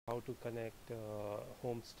how to connect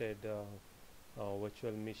Homestead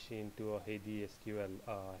virtual machine to a Heidisql.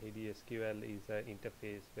 Heidisql is an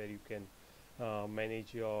interface where you can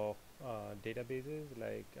manage your databases,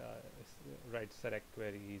 like write select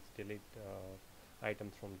queries, delete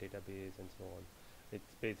items from database, and so on.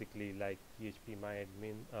 It's basically like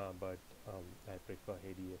PHP-MyAdmin, but I prefer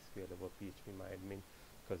Heidisql over PHP-MyAdmin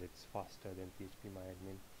because it's faster than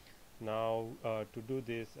PHP-MyAdmin. Now to do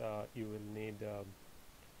this, you will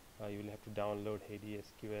have to download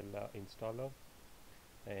Heidisql installer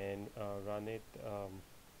and run it.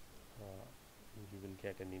 You will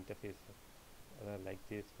get an interface like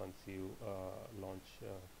this once you launch.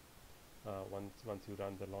 Once you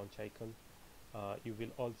run the launch icon, you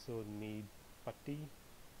will also need putty.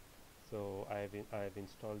 So I have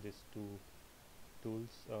installed these two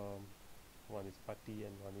tools. One is putty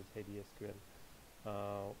and one is Heidisql.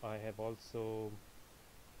 I have also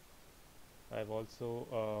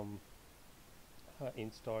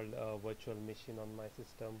installed a virtual machine on my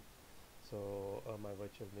system. So my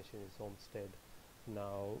virtual machine is Homestead.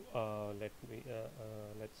 Now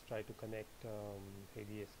let's try to connect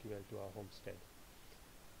Heidisql to our Homestead.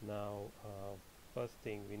 Now first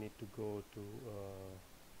thing, we need to go to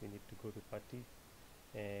putty,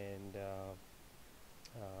 and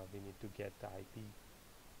we need to get the IP.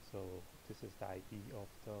 So this is the IP of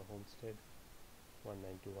the Homestead,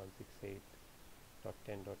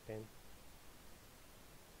 192.168.10.10.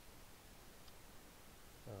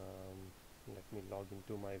 Let me log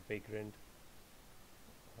into my Vagrant.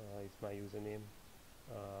 Is my username.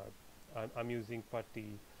 I'm using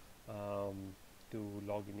putty to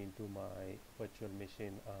log into my virtual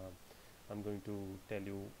machine. I'm going to tell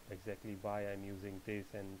you exactly why I'm using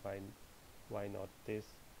this and why not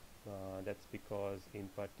this. That's because in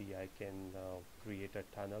putty I can create a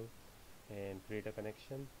tunnel and create a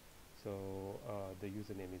connection. So the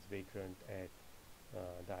username is Vagrant at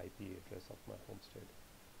the IP address of my Homestead.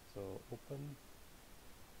 So open.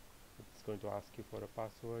 It's going to ask you for a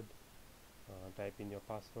password. Type in your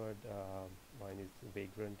password. Mine is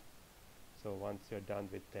Vagrant. So once you're done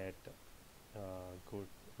with that, go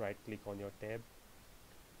right click on your tab,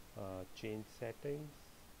 change settings,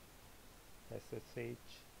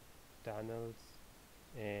 SSH, tunnels,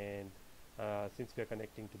 and since we are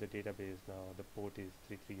connecting to the database now, the port is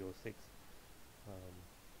 3306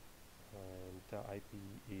 and the IP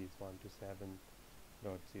is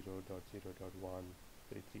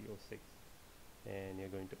 127.0.0.1.3306, and you're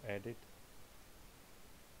going to add it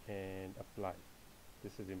and apply.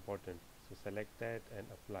 This is important, so select that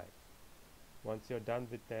and apply. Once you're done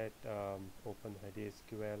with that, open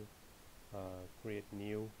Heidisql, create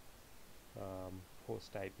new.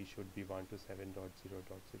 Host IP should be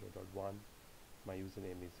 127.0.0.1. My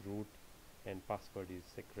username is root and password is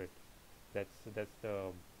secret. That's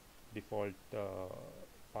the default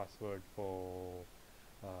password for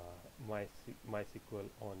MySQL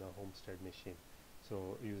on a Homestead machine.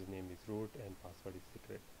 So username is root and password is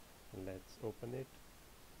secret. Let's open it.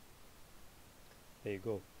 There you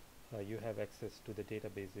go. You have access to the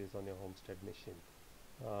databases on your Homestead machine.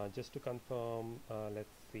 Just to confirm,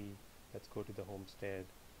 let's go to the Homestead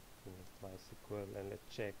MySQL and let's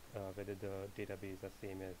check whether the database are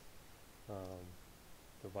same as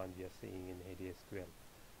the one we are seeing in Heidisql.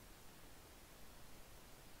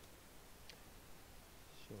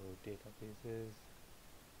 Show databases,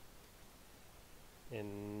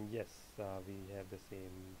 and yes, we have the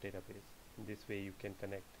same database. This way you can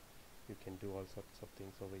connect, you can do all sorts of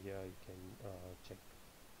things over here. You can check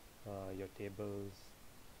your tables.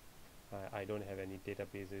 I don't have any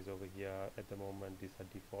databases over here at the moment. These are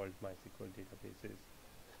default MySQL databases.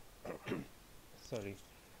 Sorry.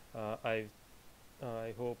 I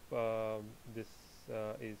hope this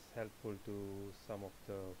is helpful to some of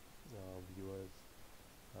the viewers.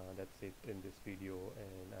 That's it in this video,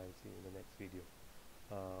 and I'll see you in the next video.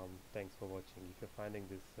 Thanks for watching. If you're finding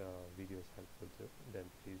this videos helpful, then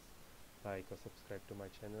please like or subscribe to my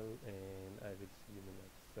channel, and I will see you in the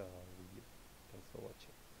next